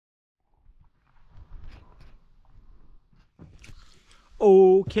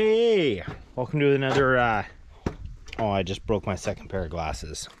Okay, welcome to another oh, I just broke my second pair of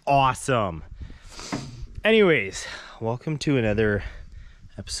glasses. Awesome. Anyways, welcome to another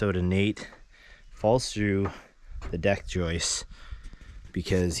episode of Nate falls through the deck joist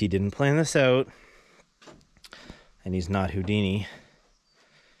because he didn't plan this out and he's not Houdini,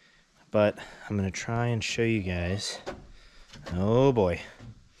 but I'm gonna try and show you guys. Oh boy.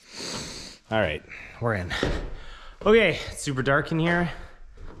 All right, we're in. Okay, it's super dark in here.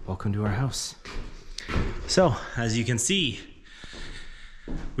 Welcome to our house. So, as you can see,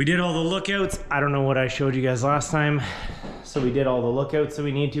 we did all the lookouts. I don't know what I showed you guys last time. So we did all the lookouts that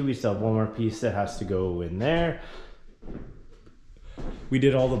we need to. We still have one more piece that has to go in there. We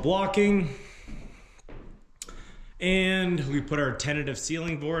did all the blocking. And we put our tentative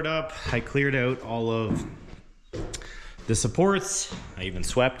ceiling board up. I cleared out all of the supports. I even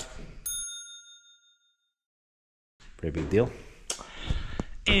swept. Pretty big deal.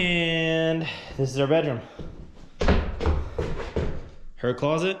 And this is our bedroom. Her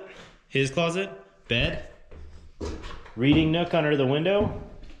closet, his closet, bed, reading nook under the window,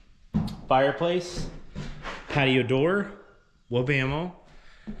 fireplace, patio door, Wabamo,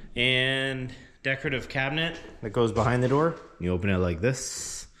 and decorative cabinet that goes behind the door. You open it like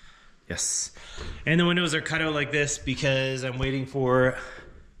this. Yes. And the windows are cut out like this because I'm waiting for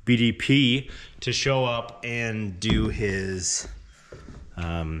BDP to show up and do his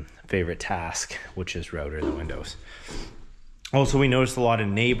favorite task, which is router the windows. Also, we noticed a lot of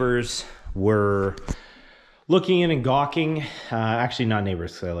neighbors were looking in and gawking. Actually, not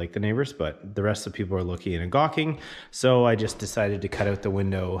neighbors, because I like the neighbors, but the rest of the people are looking in and gawking. So I just decided to cut out the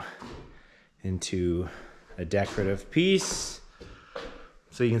window into a decorative piece.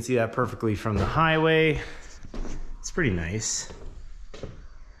 So you can see that perfectly from the highway. It's pretty nice.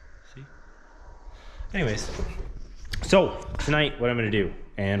 Anyways, so tonight what I'm going to do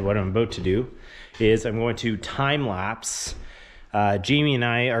and what I'm about to do is I'm going to time lapse. Jamie and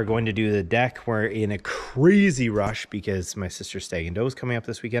I are going to do the deck. We're in a crazy rush because my sister's stag and doe is coming up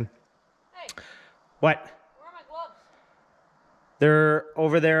this weekend. Hey. What? Where are my gloves? They're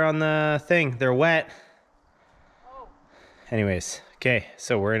over there on the thing. They're wet. Oh. Anyways, okay,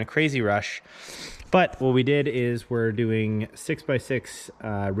 so we're in a crazy rush. But what we did is we're doing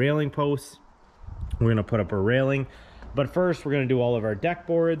 6x6 railing posts. We're gonna put up a railing, but first we're gonna do all of our deck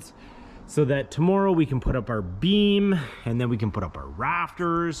boards so that tomorrow we can put up our beam and then we can put up our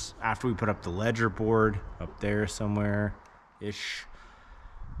rafters after we put up the ledger board up there somewhere ish.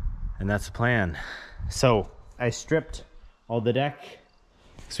 And that's the plan. So I stripped all the deck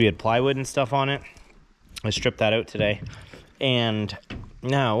because we had plywood and stuff on it. I stripped that out today. And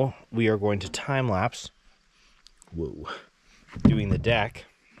now we are going to time lapse, whoa, doing the deck.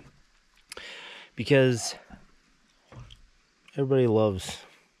 Because everybody loves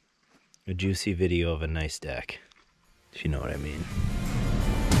a juicy video of a nice deck, if you know what I mean.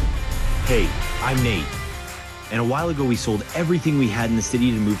 Hey, I'm Nate. And a while ago we sold everything we had in the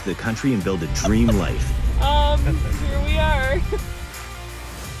city to move to the country and build a dream life. Here we are.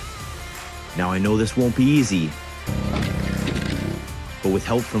 Now I know this won't be easy, but with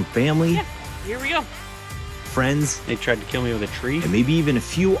help from family, Yeah, here we go. friends, They tried to kill me with a tree. and maybe even a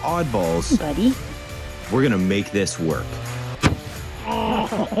few oddballs, Buddy. we're gonna make this work.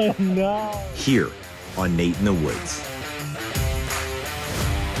 Oh no! Here on Nate in the Woods.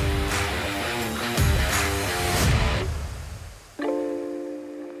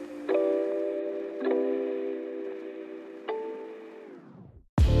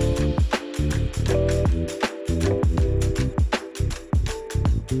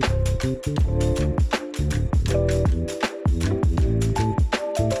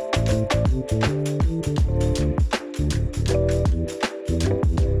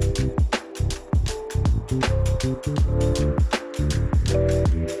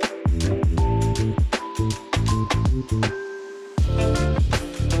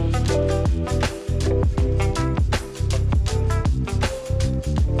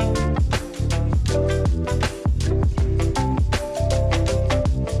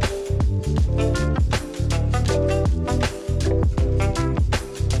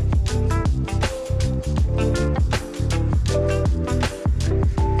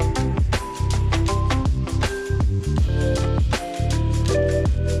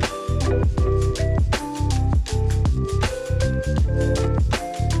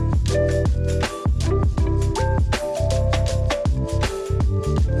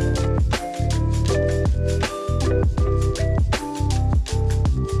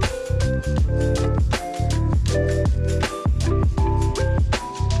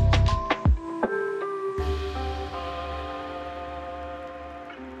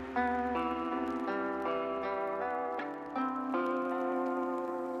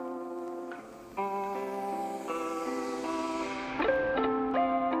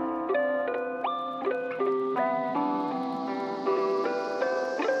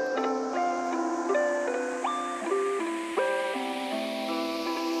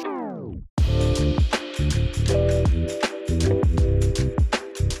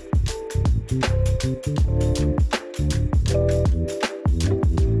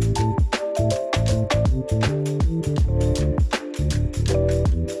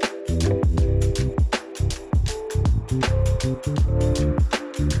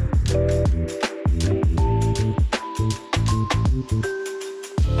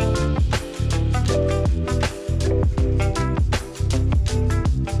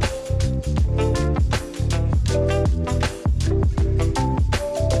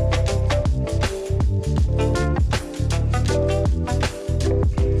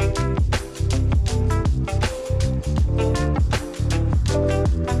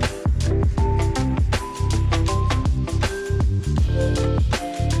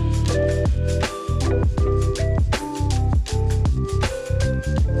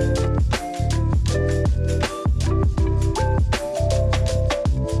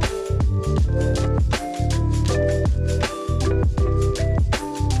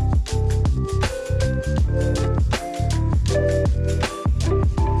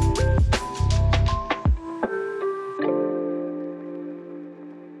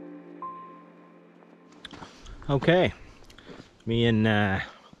 Okay, me and the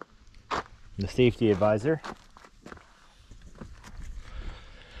safety advisor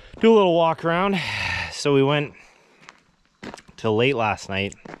do a little walk around. So we went till late last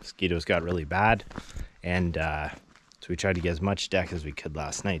night. Mosquitoes got really bad, and so we tried to get as much deck as we could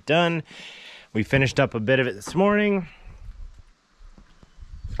last night done. We finished up a bit of it this morning.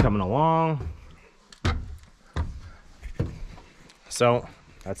 It's coming along. So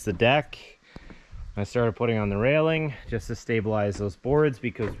that's the deck. I started putting on the railing just to stabilize those boards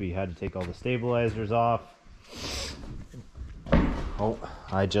because we had to take all the stabilizers off. Oh,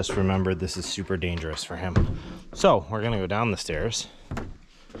 I just remembered this is super dangerous for him. So we're gonna go down the stairs,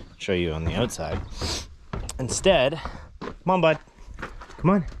 show you on the outside. Instead, come on, bud.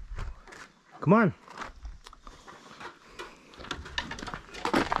 Come on. Come on.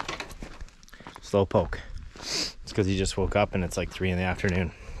 Slow poke. It's because he just woke up and it's like 3 in the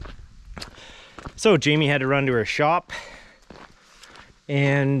afternoon. So Jamie had to run to her shop,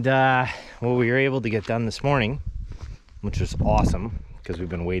 and what we were able to get done this morning, which was awesome because we've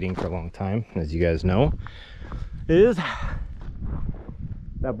been waiting for a long time, as you guys know, is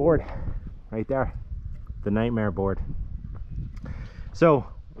that board right there, the nightmare board. So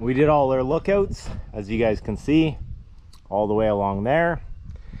we did all our lookouts, as you guys can see, all the way along there.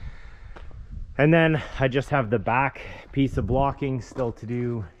 And then I just have the back piece of blocking still to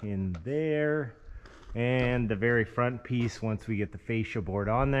do in there, and the very front piece once we get the fascia board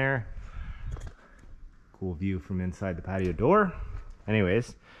on there. Cool view from inside the patio door.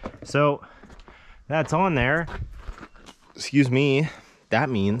 Anyways, so that's on there. Excuse me. That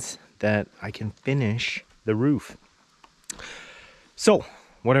means that I can finish the roof. So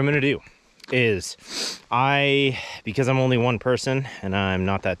what I'm gonna do is because I'm only one person and I'm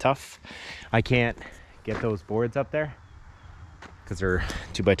not that tough, I can't get those boards up there because they're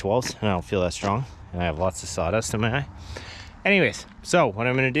 2x12s and I don't feel that strong, and I have lots of sawdust in my eye. Anyways, so what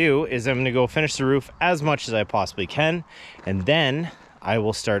I'm gonna do is I'm gonna go finish the roof as much as I possibly can, and then I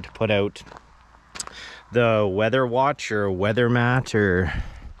will start to put out the weather watch or weather mat or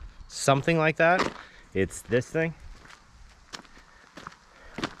something like that. It's this thing.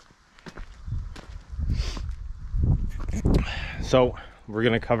 So we're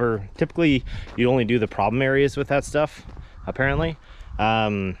gonna cover, typically you only do the problem areas with that stuff, apparently.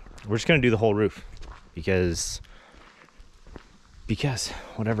 We're just gonna do the whole roof because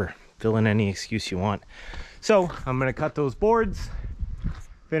whatever, fill in any excuse you want. So I'm gonna cut those boards,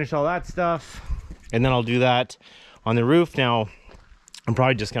 finish all that stuff, and then I'll do that on the roof. Now I'm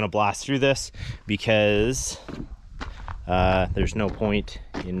probably just gonna blast through this because there's no point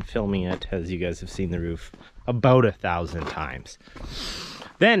in filming it, as you guys have seen the roof about 1,000 times.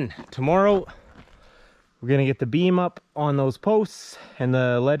 Then tomorrow we're gonna get the beam up on those posts and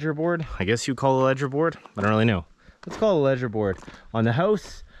the ledger board. I guess you call it a ledger board, I don't really know. Let's call it a ledger board on the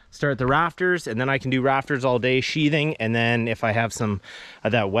house. Start the rafters, and then I can do rafters all day sheathing. And then if I have some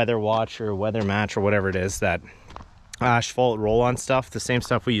of that weather watch or weather match or whatever it is, that asphalt roll-on stuff, the same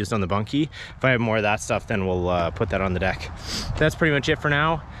stuff we used on the bunkie, if I have more of that stuff, then we'll put that on the deck. That's pretty much it for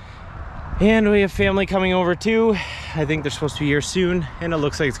now. And we have family coming over too. I think they're supposed to be here soon, and it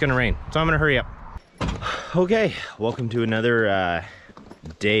looks like it's gonna rain, so I'm gonna hurry up. Okay, welcome to another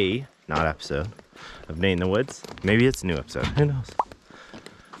day, not episode, of Nate in the Woods. Maybe it's a new episode, who knows.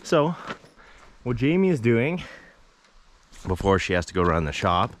 So what Jamie is doing before she has to go run the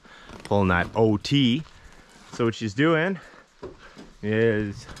shop, pulling that OT. So what she's doing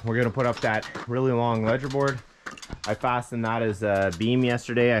is we're gonna put up that really long ledger board. I fastened that as a beam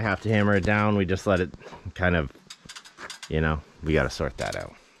yesterday. I have to hammer it down. We just let it kind of, you know, we got to sort that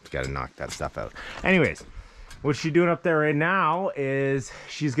out. We got to knock that stuff out. Anyways, what she's doing up there right now is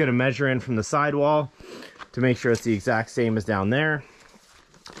she's going to measure in from the sidewall to make sure it's the exact same as down there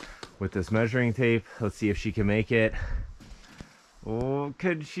with this measuring tape. Let's see if she can make it. Oh,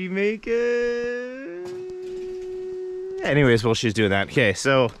 could she make it? Anyways, while she's doing that. Okay,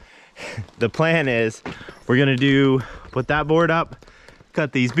 so the plan is we're gonna put that board up,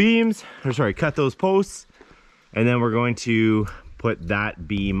 cut these beams, or sorry, cut those posts, and then we're going to put that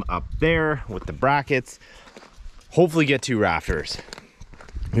beam up there with the brackets, hopefully get 2 rafters.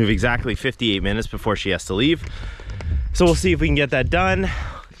 We have exactly 58 minutes before she has to leave, so we'll see if we can get that done.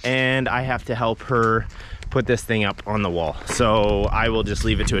 And I have to help her put this thing up on the wall, so I will just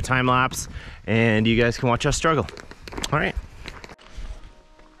leave it to a time lapse and you guys can watch us struggle. All right.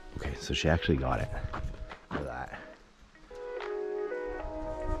 Okay, so she actually got it. Look at that.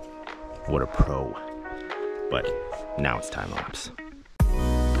 What a pro. But now it's time lapse.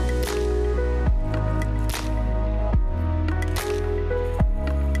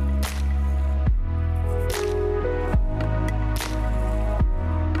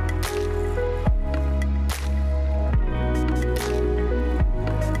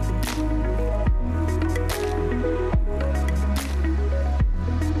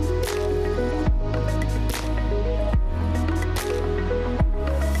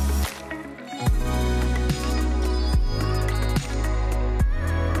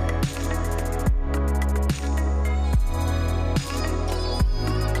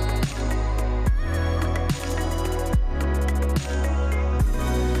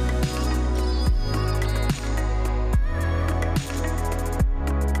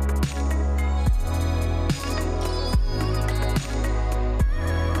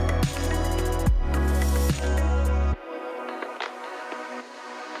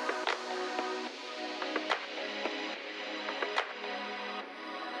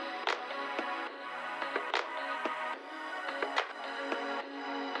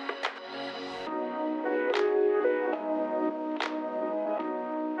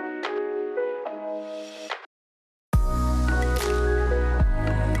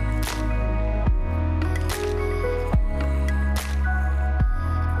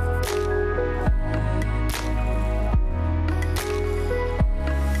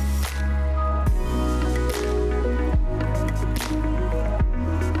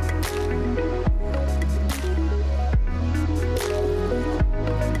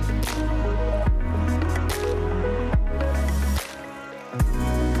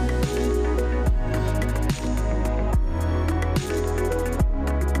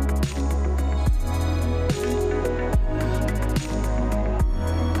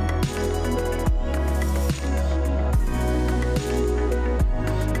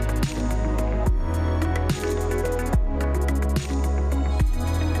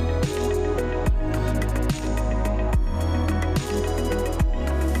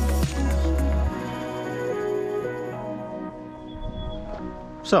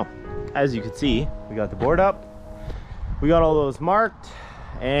 So, as you can see, we got the board up, we got all those marked,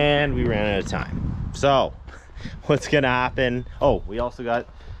 and we ran out of time. So, what's gonna happen? Oh, we also got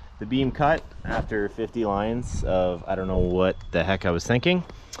the beam cut after 50 lines of, I don't know what the heck I was thinking.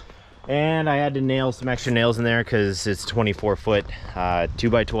 And I had to nail some extra nails in there because it's 24 foot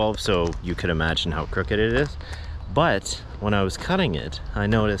 2x12, so you could imagine how crooked it is. But when I was cutting it, I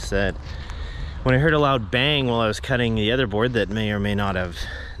noticed that when I heard a loud bang while I was cutting the other board that may or may not have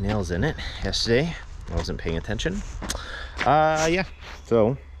nails in it yesterday, I wasn't paying attention. Yeah,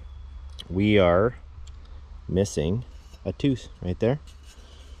 so we are missing a tooth right there,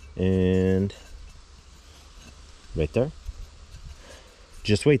 and right there.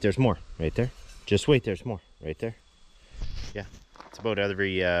 Just wait, there's more right there. Just wait, there's more right there. Yeah, it's about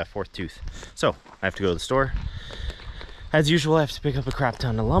every fourth tooth. So I have to go to the store. As usual, I have to pick up a crap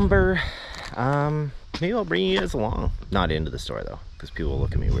ton of lumber. Maybe I'll bring you guys along. Not into the store though, because people will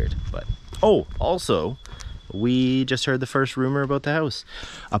look at me weird. But oh, also, we just heard the first rumor about the house.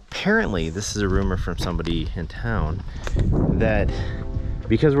 Apparently, this is a rumor from somebody in town that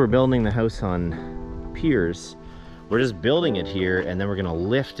because we're building the house on piers, we're just building it here and then we're gonna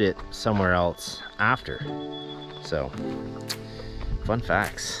lift it somewhere else after. So, fun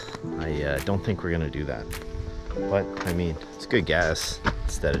facts. I don't think we're gonna do that. But, I mean, it's a good guess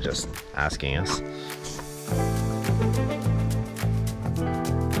instead of just asking us.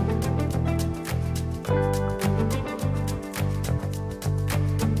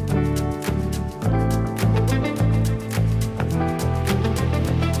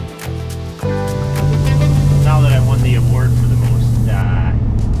 Now that I won the award for the most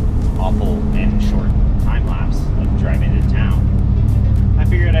awful and short time lapse of driving to town, I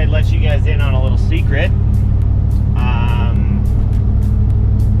figured I'd let you guys in on a little secret.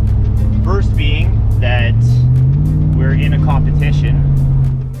 First being that we're in a competition,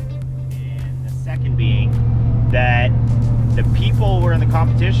 and the second being that the people we're in the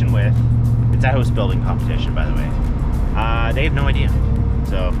competition with, it's a house building competition by the way, they have no idea.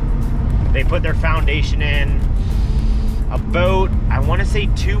 So they put their foundation in about, I want to say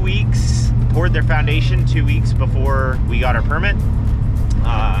 2 weeks, poured their foundation 2 weeks before we got our permit.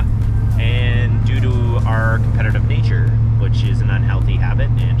 And due to our competitive nature, which is an unhealthy habit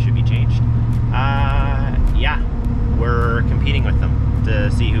and should be changed, yeah, we're competing with them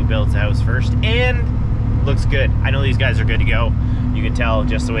to see who builds the house first, and looks good. I know these guys are good to go. You can tell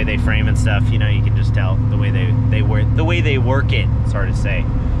just the way they frame and stuff, you know, you can just tell the way they work it, it's hard to say.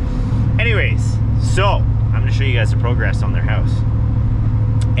 Anyways, so I'm gonna show you guys the progress on their house.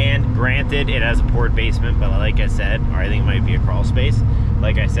 And granted, it has a poured basement, but like I said, or I think it might be a crawl space.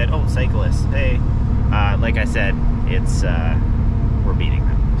 Like I said, oh, cyclists, hey. Like I said, it's, we're beating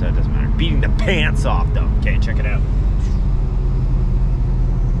them, so it doesn't matter. Beating the pants off though. Okay, check it out.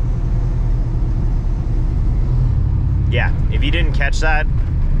 Yeah, if you didn't catch that,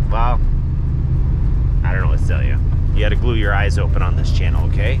 well, I don't know what to tell you. You gotta glue your eyes open on this channel,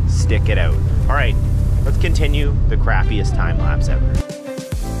 okay? Stick it out. All right, let's continue the crappiest time lapse ever.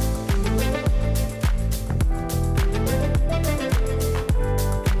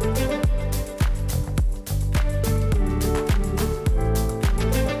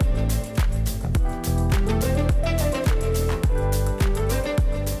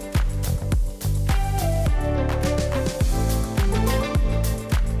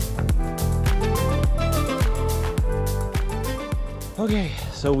 Okay,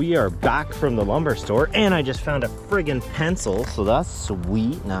 so we are back from the lumber store, and I just found a friggin' pencil, so that's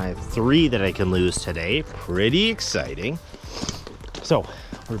sweet. And I have 3 that I can lose today. Pretty exciting. So,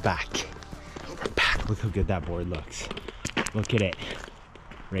 we're back. We're back. Look how good that board looks. Look at it.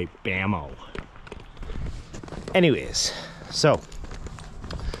 Right, bammo. Anyways, so,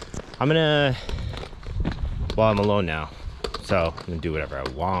 I'm alone now, so I'm gonna do whatever I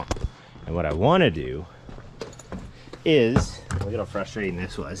want. And what I wanna do is, look at how frustrating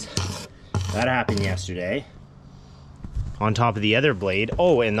this was. That happened yesterday. On top of the other blade.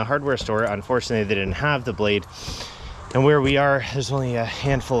 Oh, in the hardware store, unfortunately, they didn't have the blade. And where we are, there's only a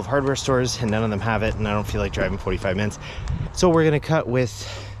handful of hardware stores, and none of them have it, and I don't feel like driving 45 minutes. So we're gonna cut with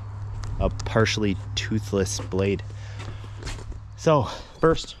a partially toothless blade. So,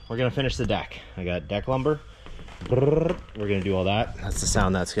 first, we're gonna finish the deck. I got deck lumber. We're gonna do all that. That's the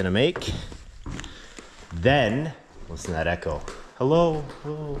sound that's gonna make. Then, listen to that echo. Hello,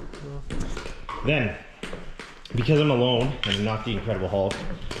 hello, hello. Then, because I'm alone and I'm not the Incredible Hulk,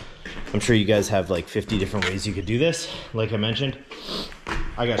 I'm sure you guys have like 50 different ways you could do this. Like I mentioned,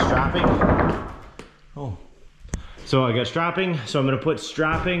 I got strapping. Oh. So I got strapping. So I'm gonna put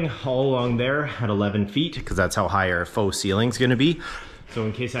strapping all along there at 11 feet because that's how high our faux ceiling's gonna be. So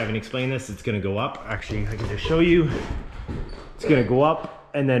in case I haven't explained this, it's gonna go up. Actually, I can just show you. It's gonna go up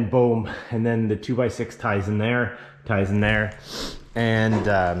and then boom. And then the 2x6 ties in there. And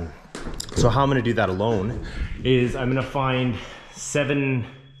so how I'm gonna do that alone is I'm gonna find 7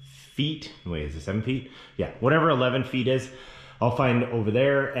 feet. Wait, is it 7 feet? Yeah, whatever 11 feet is, I'll find over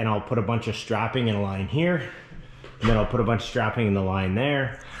there and I'll put a bunch of strapping in a line here. And then I'll put a bunch of strapping in the line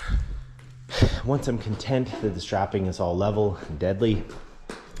there. Once I'm content that the strapping is all level and deadly,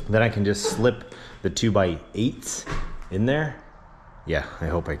 then I can just slip the 2x8s in there. Yeah, I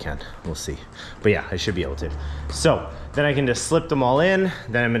hope I can. We'll see. But yeah, I should be able to. So then I can just slip them all in.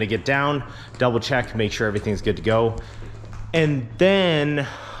 Then I'm gonna get down, double check, make sure everything's good to go. And then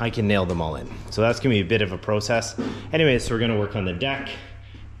I can nail them all in. So that's gonna be a bit of a process. Anyways, so we're gonna work on the deck.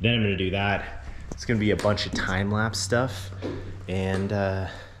 Then I'm gonna do that. It's gonna be a bunch of time-lapse stuff. And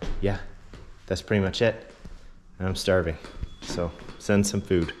yeah, that's pretty much it. I'm starving. So send some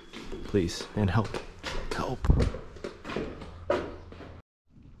food, please, and help.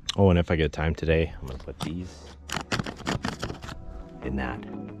 Oh, and if I get time today, I'm gonna put these in that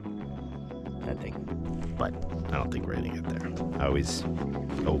thing. But I don't think we're gonna get there. I always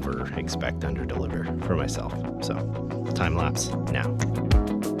expect, under deliver for myself. So time lapse now.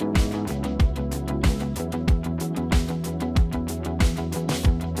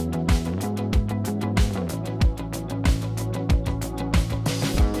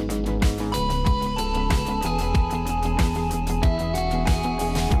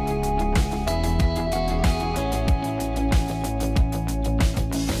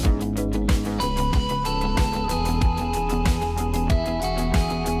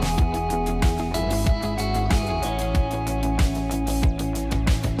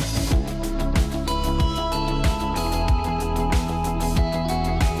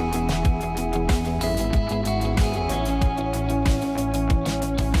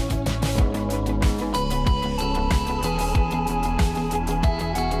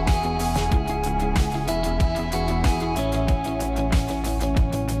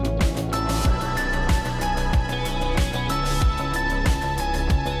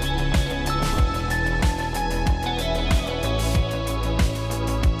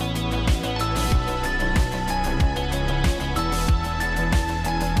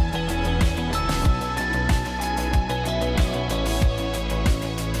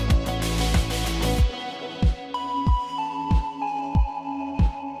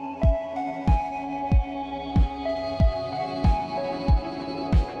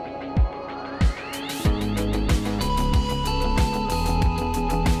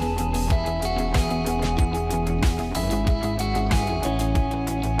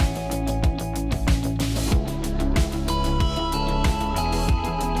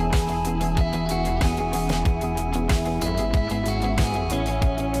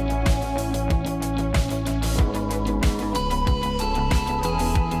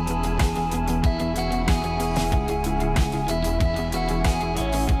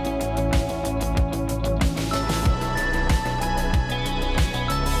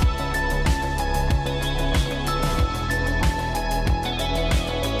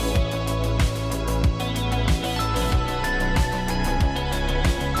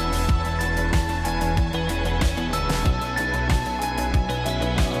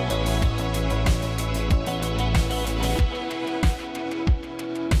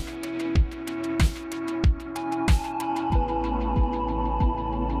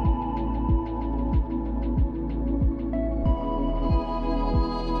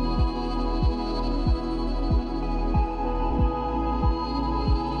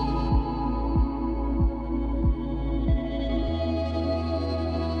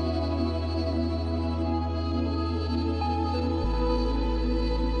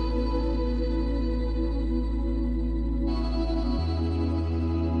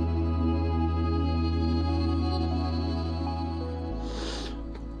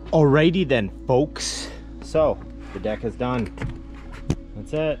 Alrighty then, folks. So the deck is done.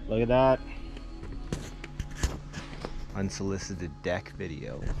 That's it. Look at that. Unsolicited deck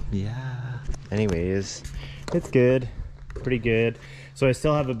video. Yeah. Anyways, it's good. Pretty good. So I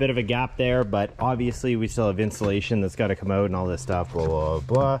still have a bit of a gap there, but obviously we still have insulation that's got to come out and all this stuff. Blah, blah,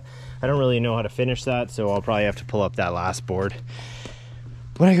 blah. I don't really know how to finish that, so I'll probably have to pull up that last board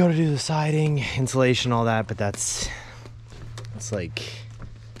when I go to do the siding, insulation, all that. But that's like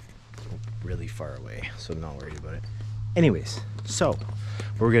really far away, so I'm not worried about it. Anyways, so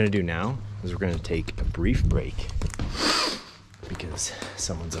what we're gonna do now is we're gonna take a brief break because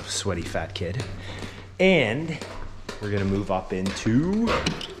someone's a sweaty fat kid, and we're gonna move up into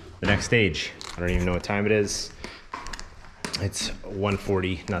the next stage. I don't even know what time it is. It's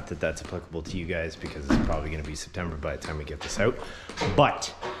 1:40. Not that that's applicable to you guys because it's probably gonna be September by the time we get this out.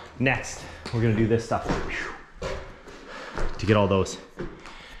 But next, we're gonna do this stuff to get all those.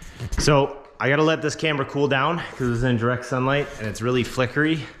 So I gotta let this camera cool down because it's in direct sunlight and it's really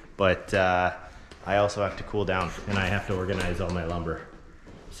flickery, but I also have to cool down and I have to organize all my lumber.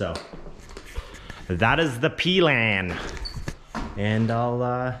 So that is the plan. And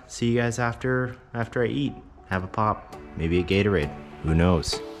I'll see you guys after I eat. Have a pop, maybe a Gatorade, who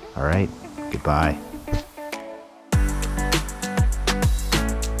knows? All right, goodbye.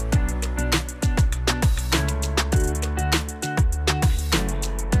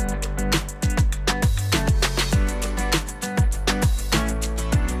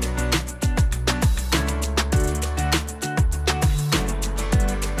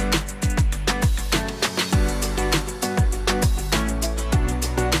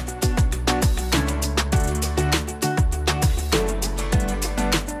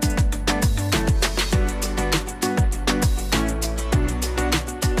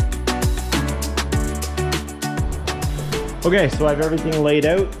 Okay, so I have everything laid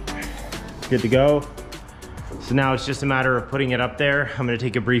out, good to go. So now it's just a matter of putting it up there. I'm gonna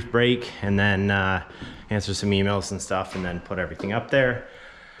take a brief break and then answer some emails and stuff and then put everything up there.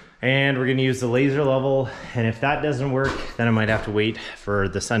 And we're gonna use the laser level. And if that doesn't work, then I might have to wait for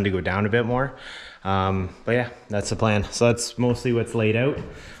the sun to go down a bit more. But yeah, that's the plan. So that's mostly what's laid out.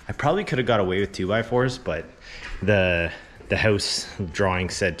 I probably could have got away with 2x4s, but the house drawing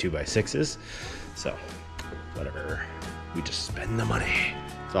said 2x6s. So whatever. We just spend the money.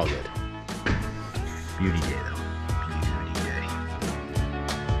 It's all good. Beauty day though.